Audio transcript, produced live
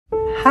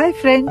Hi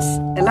friends,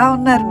 ఎలా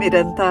ఉన్నారు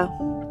మీరంతా?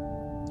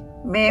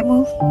 మేము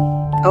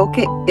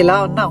ఓకే, ఇలా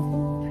ఉన్నాం.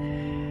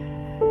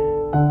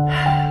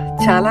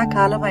 చాలా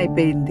కాలం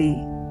అయిపోయింది.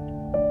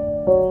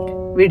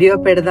 వీడియో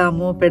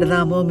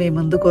పెడదాము మీ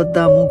ముందుకు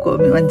వద్దాము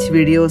మంచి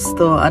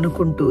వీడియోస్తో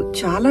అనుకుంటూ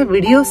చాలా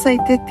వీడియోస్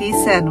అయితే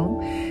తీశాను.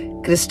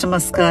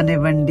 క్రిస్మస్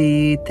కానివ్వండి,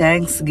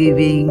 థ్యాంక్స్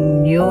గివింగ్,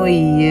 న్యూ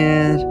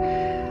ఇయర్,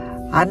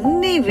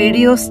 అన్ని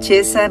వీడియోస్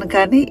చేశాను.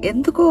 కానీ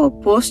ఎందుకో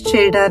పోస్ట్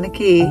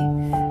చేయడానికి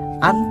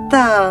అంత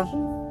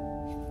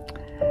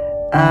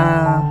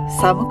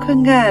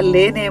సముఖంగా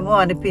లేనేమో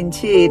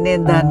అనిపించి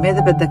నేను దాని మీద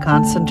పెద్ద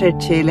కాన్సన్ట్రేట్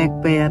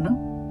చేయలేకపోయాను.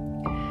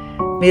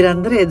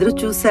 మీరందరూ ఎదురు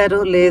చూశారో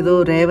లేదో,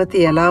 రేవతి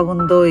ఎలా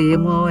ఉందో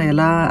ఏమో,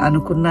 ఎలా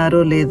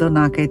అనుకున్నారో లేదో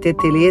నాకైతే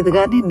తెలియదు.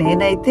 కానీ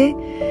నేనైతే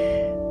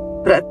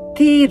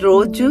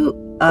ప్రతిరోజు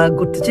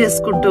గుర్తు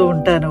చేసుకుంటూ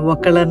ఉంటాను,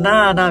 ఒకళ్ళన్నా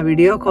నా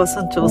వీడియో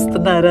కోసం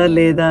చూస్తున్నారా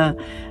లేదా,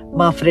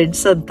 మా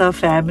ఫ్రెండ్స్ అంతా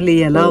ఫ్యామిలీ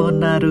ఎలా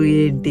ఉన్నారు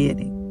ఏంటి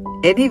అని.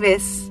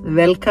 Anyways,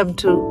 welcome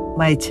to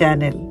my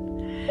channel.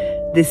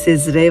 This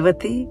is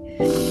Revathi.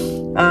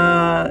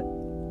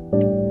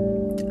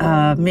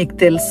 మీకు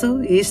తెలుసు,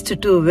 east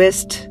to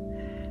west,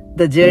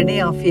 the journey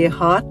of A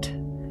heart.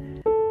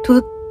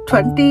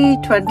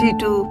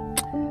 2022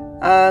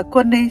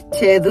 కొన్ని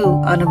చేదు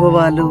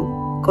అనుభవాలు,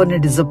 కొన్ని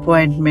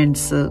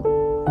డిసప్పాయింట్మెంట్స్.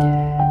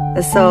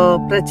 సో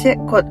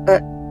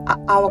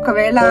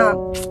ఒకవేళ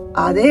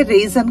అదే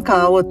రీజన్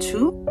కావచ్చు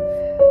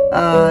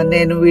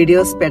నేను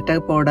వీడియోస్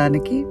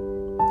పెట్టకపోవడానికి.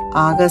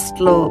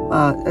 ఆగస్ట్లో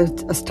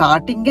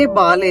స్టార్టింగే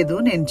బాగాలేదు,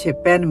 నేను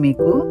చెప్పాను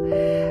మీకు.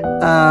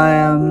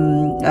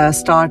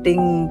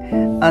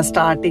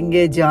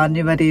 స్టార్టింగే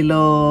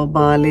జనవరిలో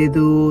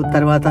బాగాలేదు,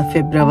 తర్వాత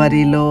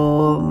ఫిబ్రవరిలో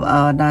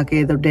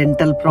నాకేదో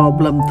డెంటల్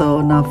ప్రాబ్లంతో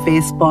నా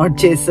ఫేస్ పాట్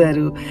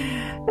చేశారు.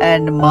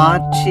 And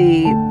March,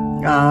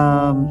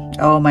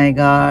 oh my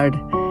God,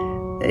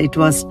 it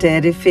was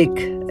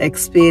terrific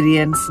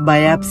experience.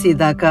 Biopsy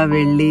దాకా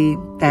వెళ్ళి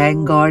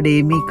థ్యాంక్ గాడ్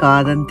ఏమీ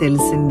కాదని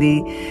తెలిసింది.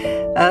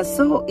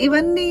 సో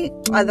ఇవన్నీ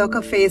అదొక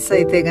ఫేస్.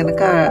 అయితే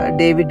గనక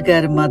డేవిడ్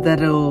గారి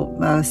మదరు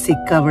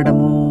సిక్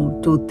అవ్వడము,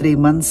 2-3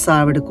 months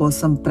ఆవిడ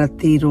కోసం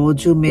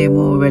ప్రతిరోజు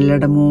మేము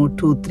వెళ్ళడము,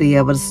 2-3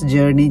 hours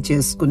జర్నీ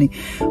చేసుకుని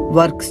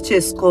వర్క్స్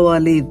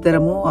చేసుకోవాలి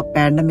ఇద్దరము. ఆ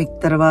పాండమిక్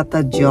తర్వాత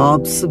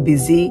జాబ్స్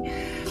బిజీ.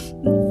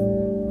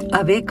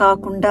 అవే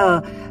కాకుండా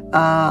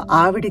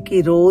ఆవిడికి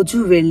రోజు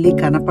వెళ్ళి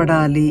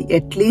కనపడాలి,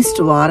 అట్లీస్ట్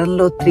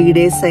వారంలో 3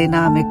 days అయినా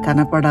ఆమెకు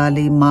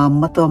కనపడాలి, మా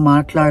అమ్మతో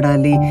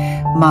మాట్లాడాలి,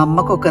 మా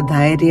అమ్మకు ఒక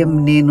ధైర్యం,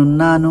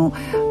 నేనున్నాను,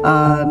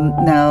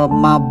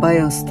 మా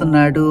అబ్బాయి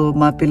వస్తున్నాడు,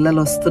 మా పిల్లలు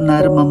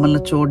వస్తున్నారు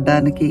మమ్మల్ని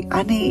చూడడానికి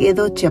అని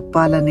ఏదో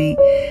చెప్పాలని.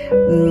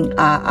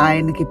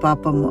 ఆయనకి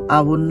పాపం ఆ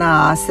ఉన్న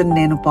ఆశని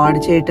నేను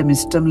పాడు చేయటం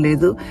ఇష్టం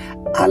లేదు.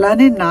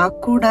 అలానే నాకు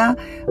కూడా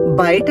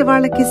బయట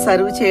వాళ్ళకి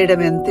సర్వ్ చేయడం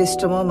ఎంత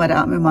ఇష్టమో, మరి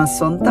ఆమె మా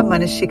సొంత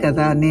మనిషి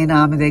కదా, నేను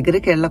ఆమె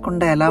దగ్గరికి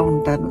వెళ్లకుండా ఎలా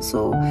ఉంటాను. సో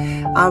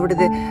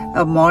ఆవిడదే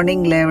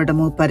మార్నింగ్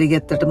లేవడము,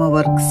 పరిగెత్తడము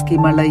వర్క్స్కి,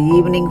 మళ్ళీ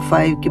ఈవినింగ్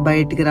 5కి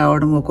బయటికి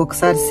రావడం,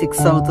 ఒక్కొక్కసారి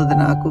 6 అవుతుంది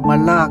నాకు.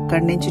 మళ్ళీ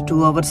అక్కడి నుంచి 2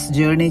 hours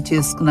జర్నీ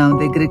చేసుకుని ఆమె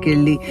దగ్గరికి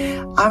వెళ్ళి,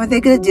 ఆమె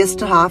దగ్గర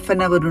జస్ట్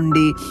 1/2 hour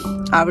ఉండి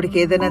ఆవిడకి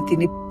ఏదైనా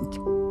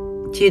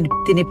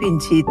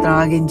తినిపించి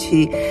త్రాగించి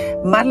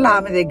మళ్ళీ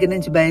ఆమె దగ్గర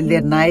నుంచి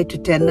బయలుదేరి నైట్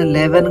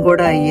 10-11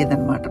 కూడా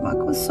అయ్యేదన్నమాట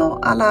మాకు. సో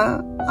అలా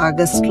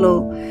ఆగస్ట్లో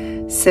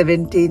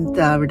 17th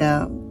ఆవిడ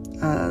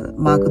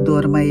మాకు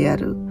దూరం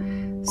అయ్యారు.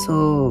 So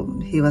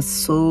he was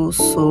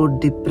so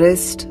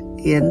depressed.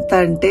 ఎంత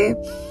అంటే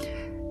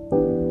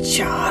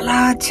చాలా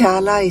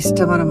చాలా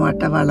ఇష్టం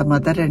అన్నమాట వాళ్ళ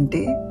మదర్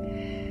అంటే.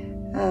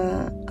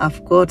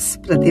 అఫ్ కోర్స్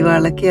ప్రతి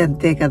వాళ్ళకి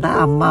అంతే కదా,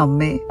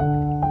 అమ్మే.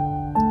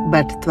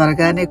 బట్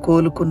త్వరగానే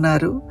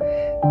కోలుకున్నారు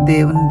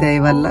దేవుని దయ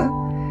వల్ల.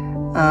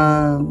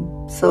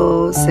 సో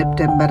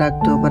సెప్టెంబర్,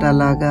 అక్టోబర్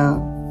అలాగా,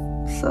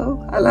 సో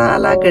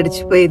అలా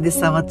గడిచిపోయింది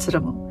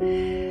సంవత్సరము.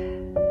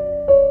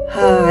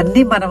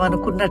 అన్నీ మనం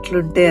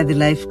అనుకున్నట్లుంటే అది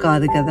లైఫ్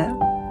కాదు కదా.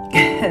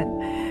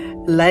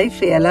 లైఫ్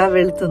ఎలా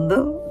వెళ్తుందో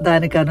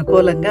దానికి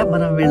అనుకూలంగా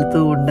మనం వెళ్తూ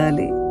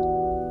ఉండాలి.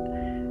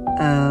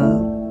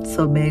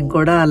 సో మేము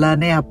కూడా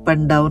అలానే అప్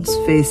అండ్ డౌన్స్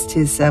ఫేస్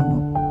చేసాము.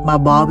 మా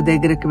బాబు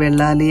దగ్గరికి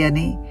వెళ్ళాలి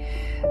అని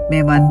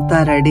మేమంతా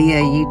రెడీ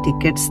అయ్యి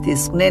టికెట్స్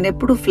తీసుకుని, నేను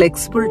ఎప్పుడు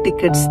ఫ్లెక్సిబుల్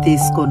టికెట్స్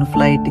తీసుకోను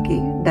ఫ్లైట్కి,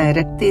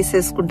 డైరెక్ట్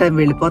తీసేసుకుంటాం,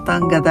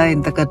 వెళ్ళిపోతాం కదా,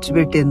 ఇంత ఖర్చు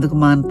పెట్టి ఎందుకు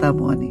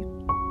మానుతాము అని.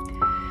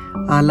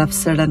 ఆల్ ఆఫ్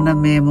సడన్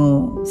మేము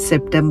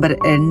సెప్టెంబర్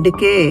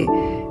ఎండ్కే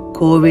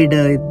కోవిడ్,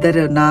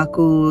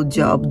 నాకు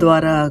జాబ్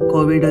ద్వారా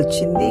కోవిడ్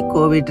వచ్చింది.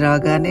 కోవిడ్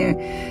రాగానే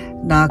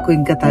నాకు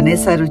ఇంకా తనే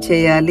సర్వ్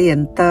చేయాలి,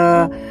 ఎంత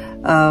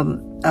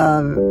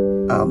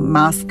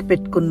మాస్క్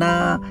పెట్టుకున్నా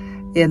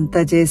ఎంత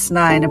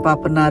చేసినా ఆయన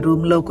పాప నా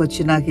రూమ్లోకి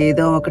వచ్చి నాకు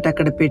ఏదో ఒకటి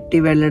అక్కడ పెట్టి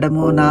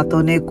వెళ్ళడము,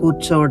 నాతోనే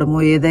కూర్చోవడము,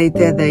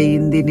 ఏదైతే అది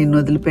అయ్యింది నిన్ను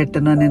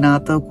వదిలిపెట్టను అని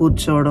నాతో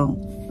కూర్చోవడం,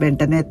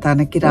 వెంటనే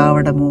తనకి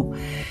రావడము.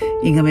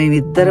 ఇంక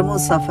మేమిద్దరము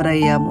సఫర్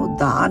అయ్యాము.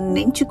 దాని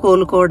నుంచి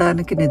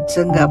కోలుకోవడానికి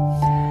నిజంగా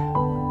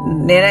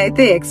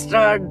నేనైతే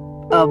ఎక్స్ట్రా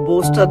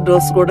బూస్టర్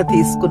డోస్ కూడా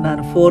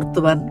తీసుకున్నాను, 4th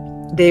one.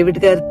 డేవిడ్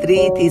గారు 3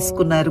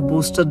 తీసుకున్నారు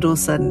బూస్టర్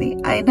డోస్ అన్ని.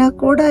 అయినా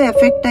కూడా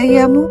ఎఫెక్ట్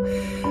అయ్యాము.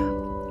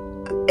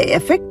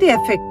 ఎఫెక్టే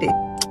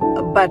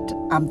బట్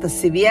అంత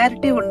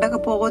సివియారిటీ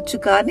ఉండకపోవచ్చు,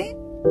 కానీ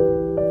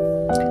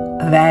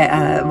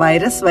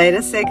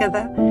వైరసే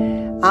కదా.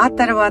 ఆ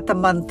తర్వాత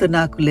మంత్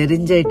నాకు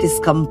లెరింజైటిస్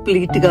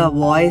కంప్లీట్ గా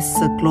వాయిస్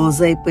క్లోజ్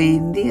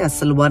అయిపోయింది.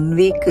 అసలు 1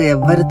 వీక్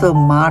ఎవరితో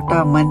మాట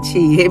మంచి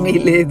ఏమీ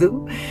లేదు.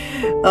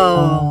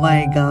 మై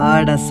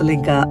గాడ్, అసలు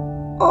ఇంకా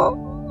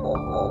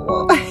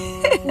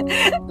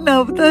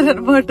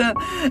నవ్వుతారనమాట.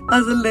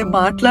 అసలు నేను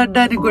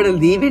మాట్లాడడానికి కూడా,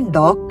 ఈవెన్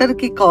డాక్టర్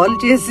కి కాల్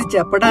చేసి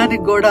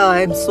చెప్పడానికి కూడా,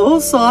 I'm so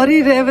sorry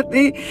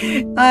Revathi,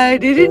 I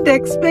didn't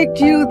expect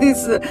you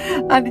this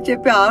అని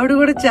చెప్పి ఆవిడ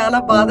కూడా చాలా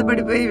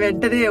బాధపడిపోయి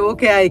వెంటనే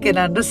ఓకే ఐ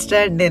కెన్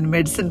అండర్స్టాండ్, నేను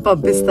మెడిసిన్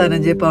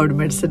పంపిస్తానని చెప్పి ఆవిడ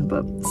medicine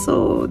so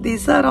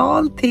these are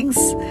all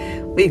things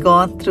we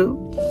gone through.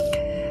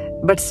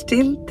 But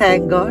still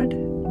thank God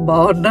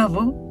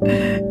బాగున్నాము,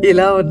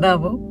 ఇలా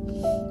ఉన్నాము.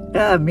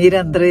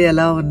 మీరందరూ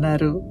ఎలా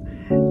ఉన్నారు?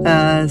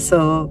 సో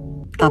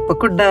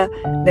తప్పకుండా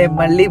నేను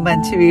మళ్ళీ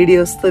మంచి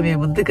వీడియోస్తో మీ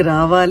ముందుకు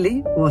రావాలి,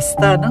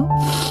 వస్తాను.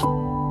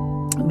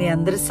 మీ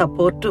అందరి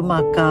సపోర్ట్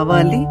మాకు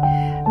కావాలి.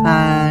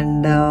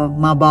 అండ్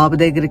మా బాబు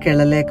దగ్గరికి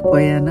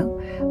వెళ్ళలేకపోయాను,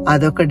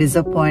 అదొక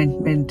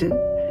డిసప్పాయింట్మెంట్.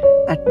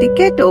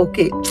 టికెట్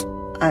ఓకే,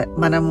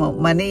 మనము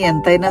మనీ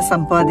ఎంతైనా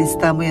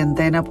సంపాదిస్తాము,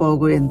 ఎంతైనా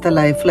ఎంత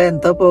లైఫ్లో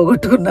ఎంతో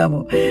పోగొట్టుకున్నాము.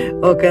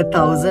 ఒక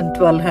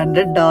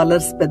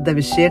 $1,000-1,200 పెద్ద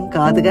విషయం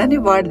కాదు, కానీ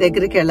వాడి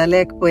దగ్గరికి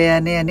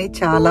వెళ్ళలేకపోయానే అని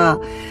చాలా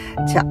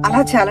చాలా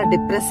చాలా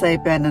డిప్రెస్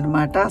అయిపోయాను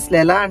అనమాట. అసలు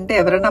ఎలా అంటే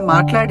ఎవరైనా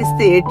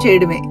మాట్లాడిస్తే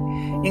ఏడ్చేయడమే,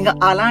 ఇంకా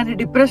అలాంటి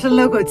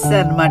డిప్రెషన్లోకి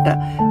వచ్చాను అనమాట.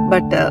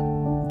 బట్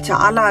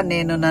చాలా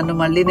నన్ను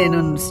మళ్ళీ నేను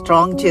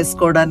స్ట్రాంగ్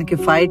చేసుకోవడానికి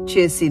ఫైట్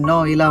చేసి, నో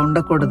ఇలా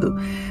ఉండకూడదు,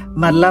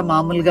 మళ్ళా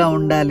మామూలుగా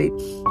ఉండాలి,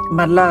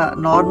 మళ్ళా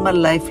నార్మల్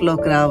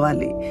లైఫ్లోకి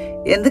రావాలి.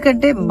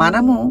 ఎందుకంటే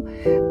మనము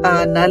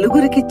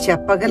నలుగురికి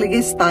చెప్పగలిగే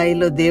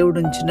స్థాయిలో దేవుడు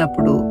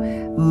ఉంచినప్పుడు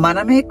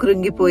మనమే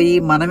కృంగిపోయి,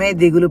 మనమే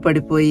దిగులు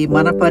పడిపోయి,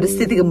 మన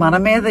పరిస్థితికి మన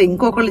మీద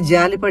ఇంకొకళ్ళు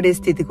జాలి పడే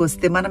స్థితికి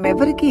వస్తే మనం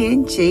ఎవరికి ఏం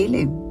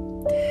చేయలేం.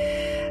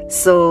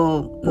 సో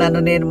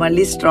నేను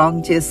మళ్ళీ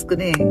స్ట్రాంగ్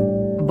చేసుకుని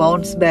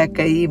బౌన్స్ బ్యాక్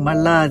అయ్యి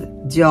మళ్ళా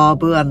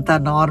జాబ్ అంతా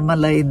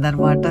నార్మల్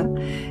అయిందనమాట.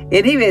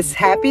 Anyways,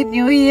 happy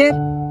new year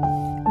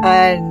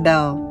and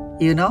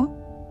you know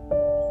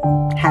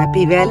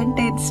happy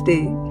Valentine's day.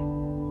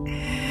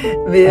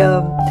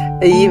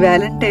 ఈ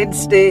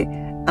వ్యాలంటైన్స్ డే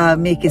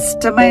మీకు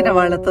ఇష్టమైన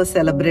వాళ్ళతో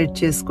సెలబ్రేట్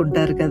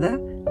చేసుకుంటారు కదా,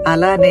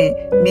 అలానే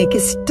మీకు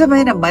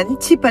ఇష్టమైన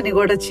మంచి పని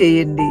కూడా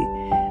చేయండి.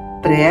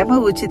 ప్రేమ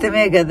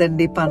ఉచితమే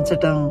కదండి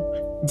పంచటం.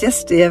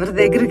 జస్ట్ ఎవరి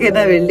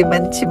దగ్గరికైనా వెళ్ళి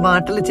మంచి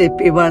మాటలు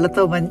చెప్పి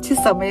వాళ్ళతో మంచి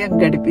సమయం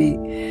గడిపి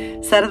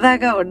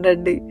సరదాగా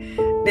ఉండండి.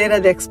 నేను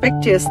అది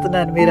ఎక్స్పెక్ట్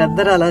చేస్తున్నాను,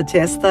 మీరందరూ అలా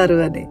చేస్తారు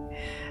అని.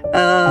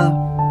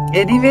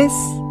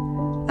 Anyways,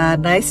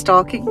 nice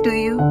talking to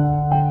you.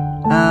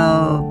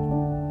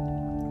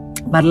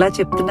 మరలా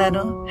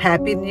చెప్తున్నాను,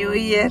 happy new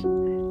year,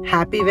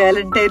 happy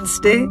Valentine's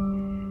day.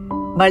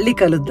 మళ్ళీ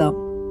కలుద్దాం,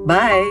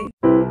 బాయ్.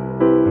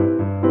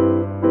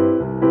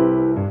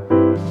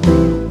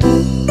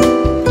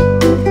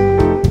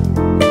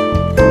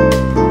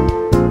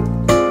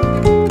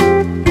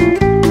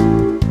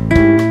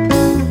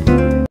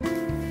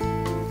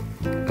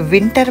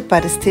 వింటర్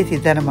పరిస్థితి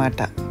ఇదనమాట.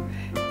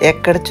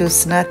 ఎక్కడ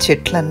చూసినా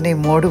చెట్లన్నీ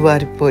మోడు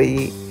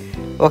వారిపోయి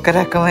ఒక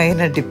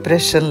రకమైన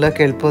డిప్రెషన్లోకి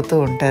వెళ్ళిపోతూ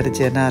ఉంటారు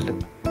జనాలు.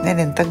 నేను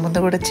ఇంతకుముందు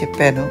కూడా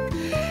చెప్పాను,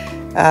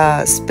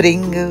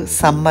 స్ప్రింగ్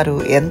సమ్మరు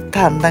ఎంత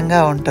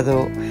అందంగా ఉంటుందో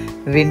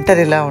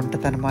వింటర్ ఇలా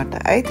ఉంటుంది అనమాట.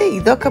 అయితే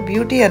ఇదొక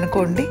బ్యూటీ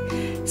అనుకోండి.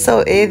 సో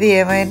ఏది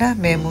ఏమైనా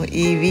మేము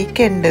ఈ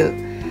weekend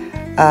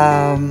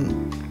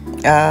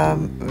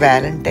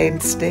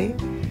Valentine's day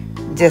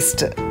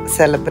just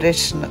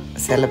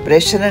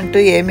celebration అంటూ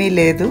ఏమీ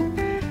లేదు.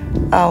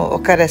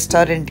 ఒక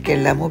రెస్టారెంట్కి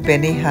వెళ్ళాము,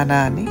 బెనీహానా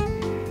అని.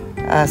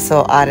 సో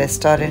ఆ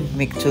రెస్టారెంట్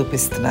మీకు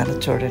చూపిస్తున్నాను,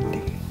 చూడండి.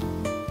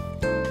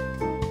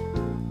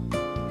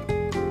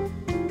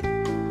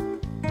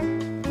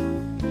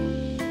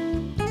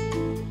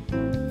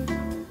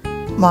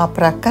 మా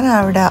ప్రక్కన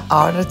ఆవిడ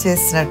ఆర్డర్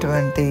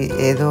చేసినటువంటి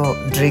ఏదో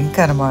డ్రింక్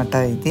అనమాట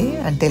ఇది,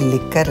 అంటే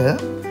లిక్కర్.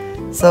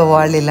 సో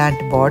వాళ్ళు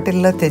ఇలాంటి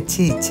బాటిల్లో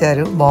తెచ్చి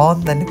ఇచ్చారు,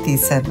 బాగుందని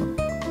తీశాను.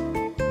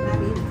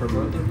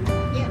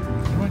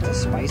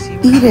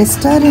 ఈ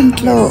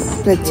రెస్టారెంట్లో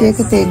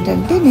ప్రత్యేకత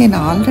ఏంటంటే, నేను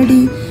ఆల్రెడీ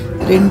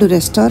 2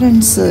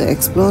 రెస్టారెంట్స్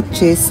ఎక్స్ప్లోర్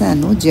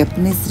చేశాను,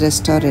 జపనీస్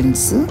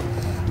రెస్టారెంట్స్.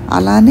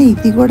 అలానే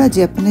ఇది కూడా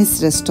జపనీస్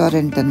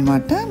రెస్టారెంట్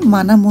అనమాట.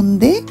 మన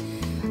ముందే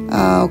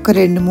ఒక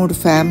 2-3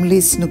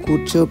 ఫ్యామిలీస్ను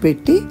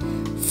కూర్చోబెట్టి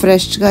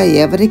ఫ్రెష్గా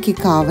ఎవరికి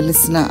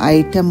కావలసిన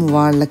ఐటెం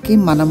వాళ్ళకి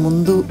మన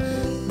ముందు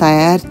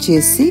తయారు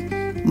చేసి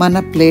మన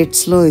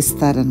ప్లేట్స్లో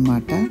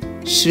ఇస్తారనమాట.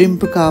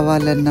 ష్రింప్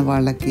కావాలన్న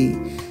వాళ్ళకి,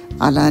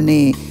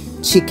 అలానే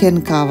చికెన్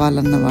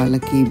కావాలన్న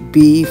వాళ్ళకి,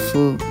 బీఫ్,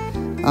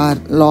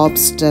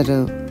 లాబ్స్టర్,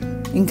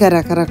 ఇంకా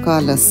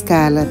రకరకాల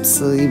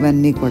స్కాలప్స్,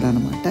 ఇవన్నీ కూడా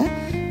అనమాట.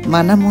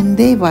 మన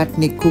ముందే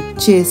వాటిని కుక్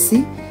చేసి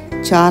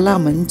చాలా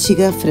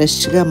మంచిగా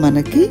ఫ్రెష్గా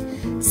మనకి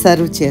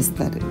సర్వ్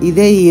చేస్తారు.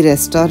 ఇదే ఈ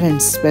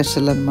రెస్టారెంట్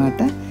స్పెషల్ అనమాట.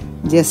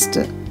 జస్ట్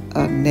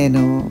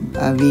నేను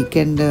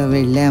వీకెండ్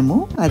వెళ్ళాము,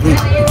 అది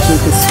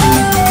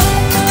చూపిస్తున్నాను.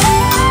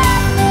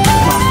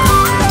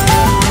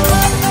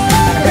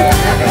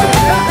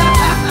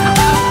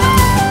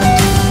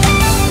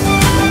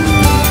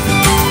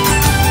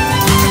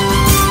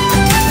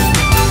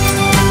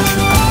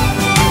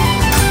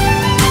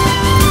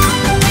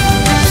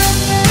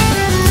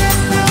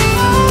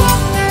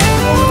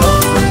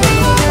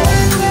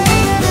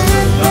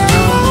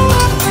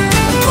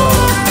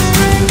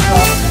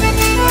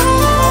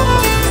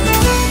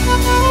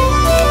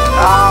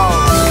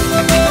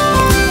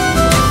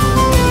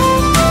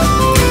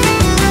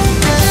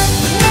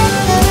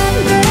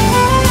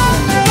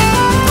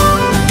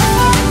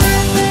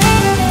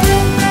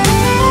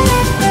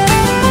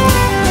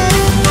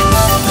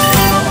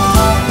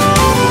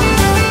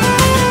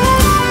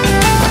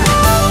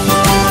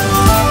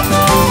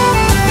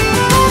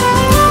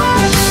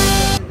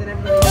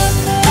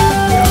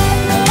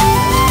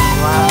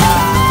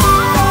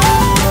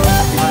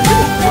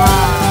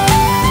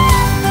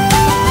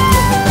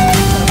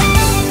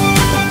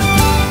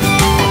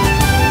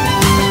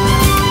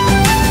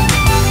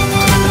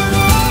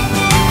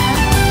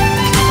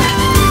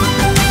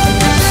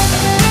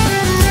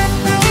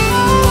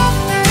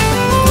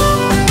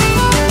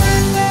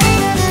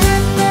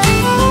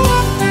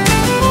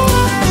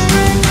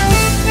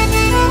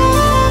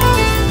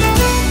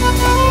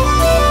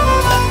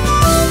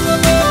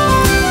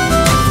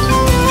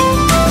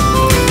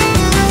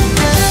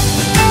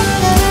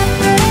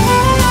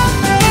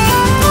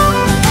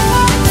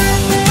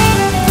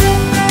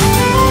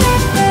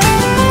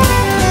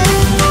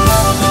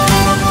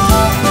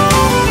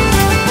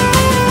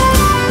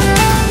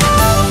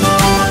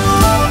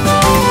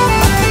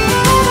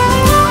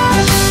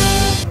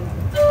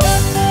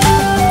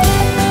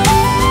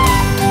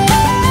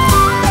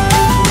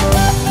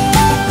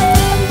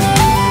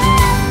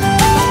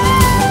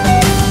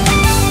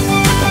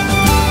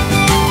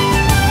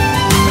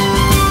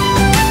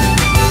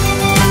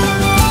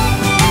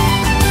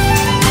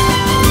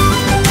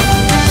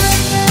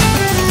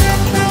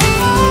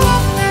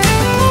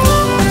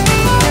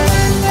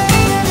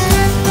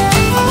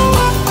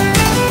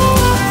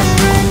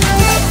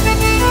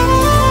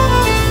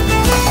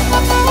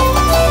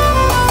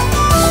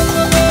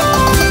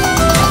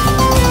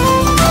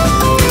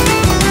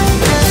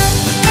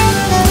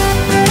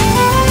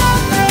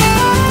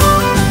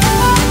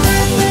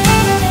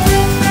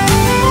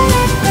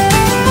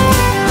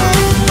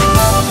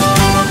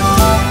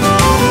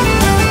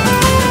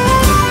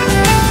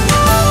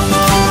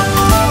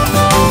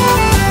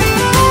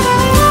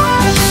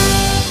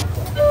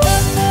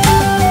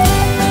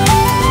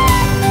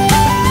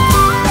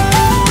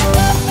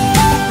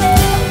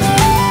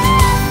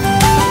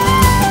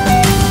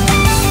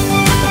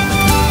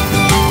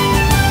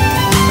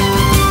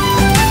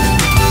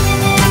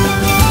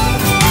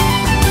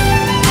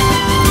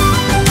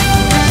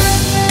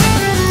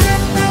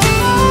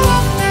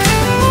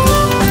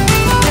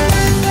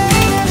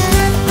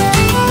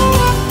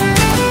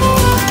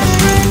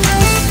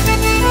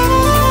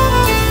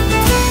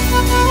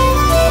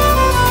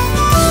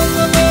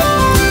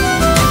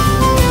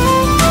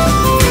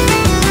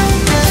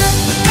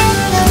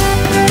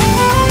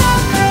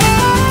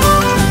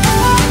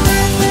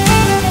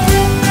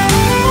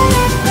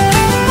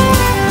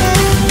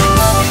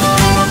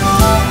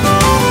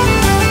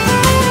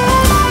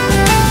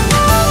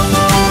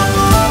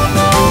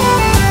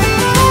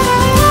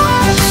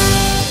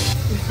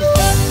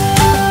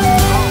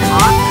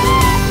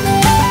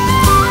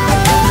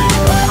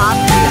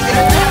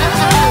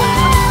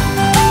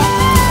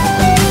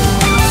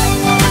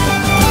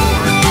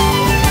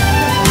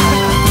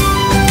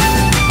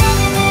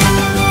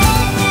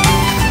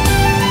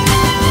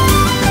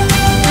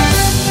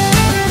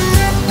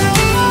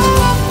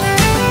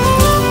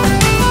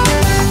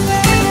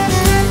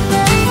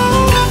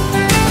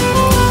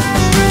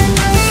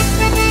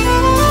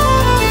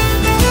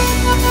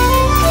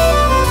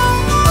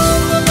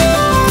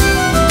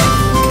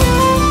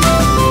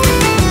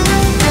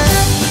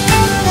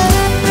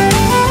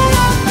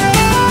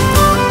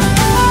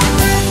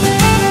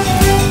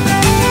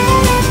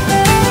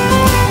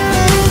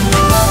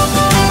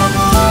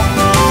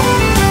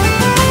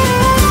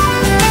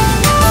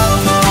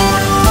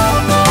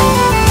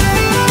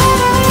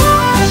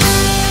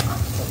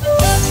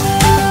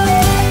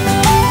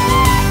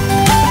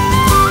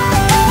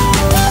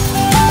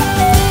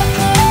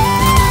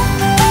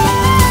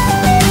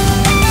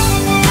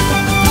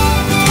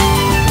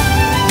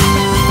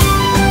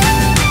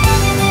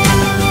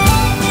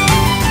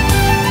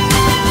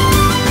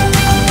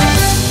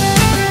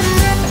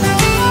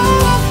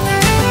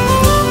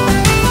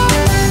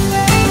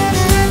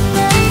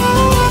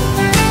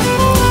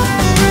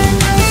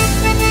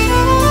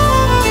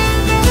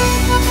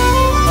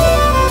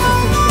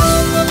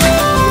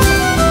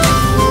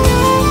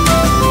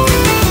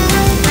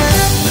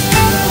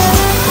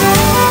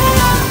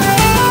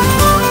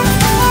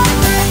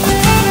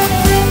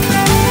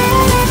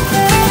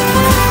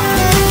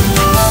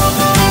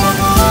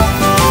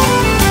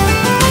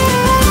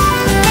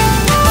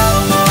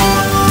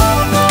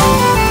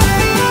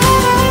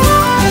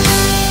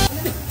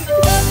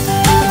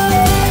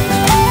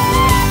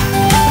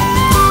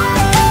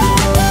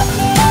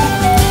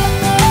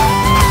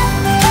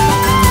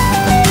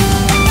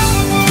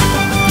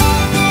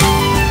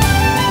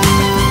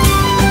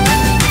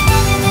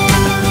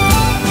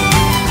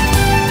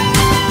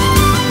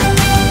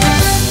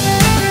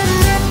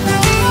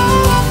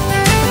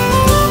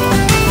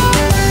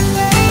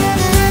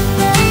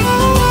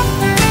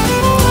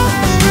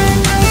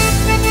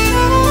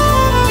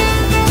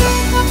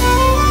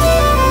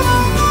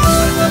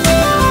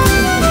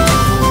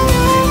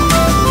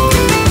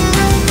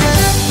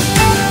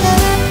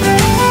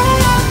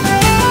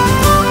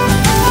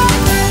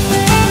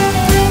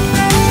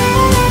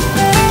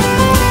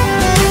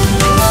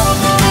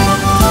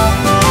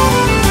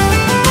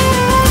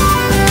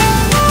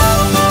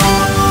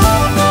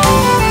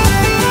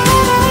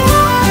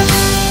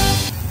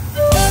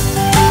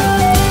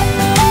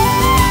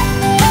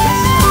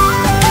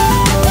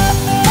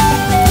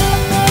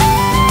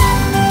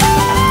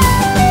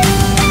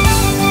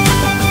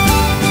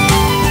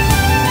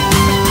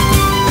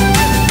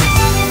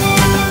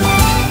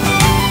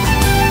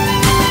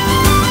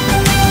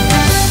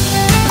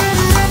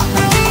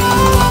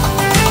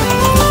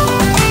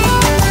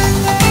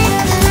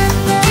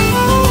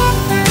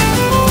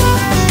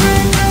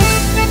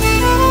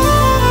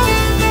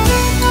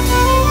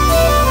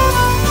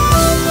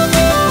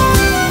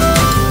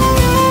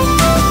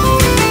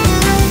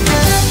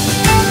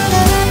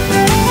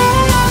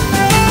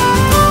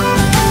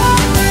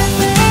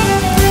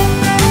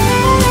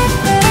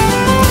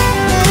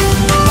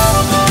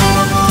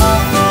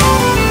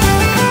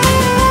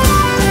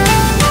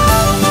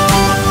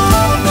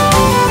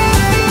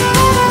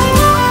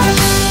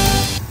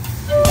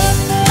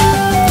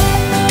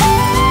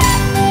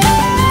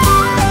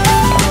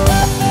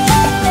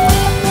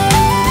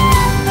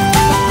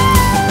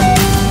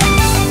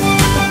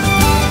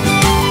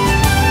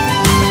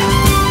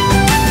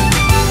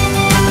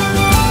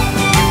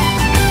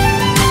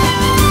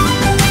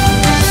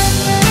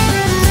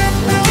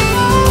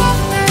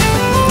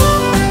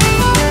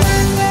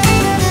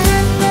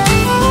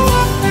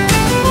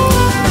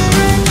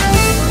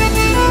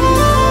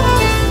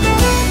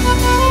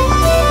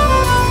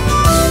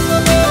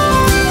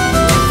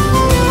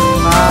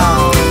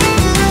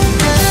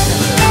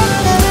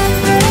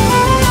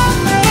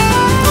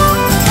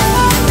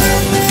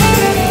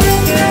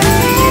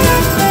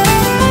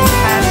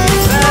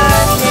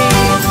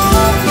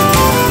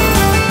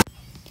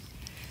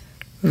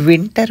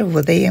 వింటర్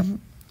ఉదయం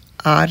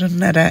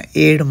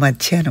 6:30-7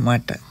 మధ్య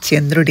అన్నమాట.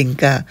 చంద్రుడు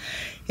ఇంకా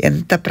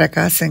ఎంత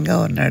ప్రకాశంగా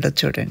ఉన్నాడో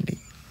చూడండి.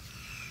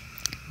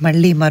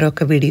 మళ్ళీ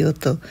మరొక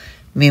వీడియోతో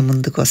మీ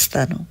ముందుకు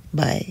వస్తాను.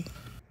 బాయ్.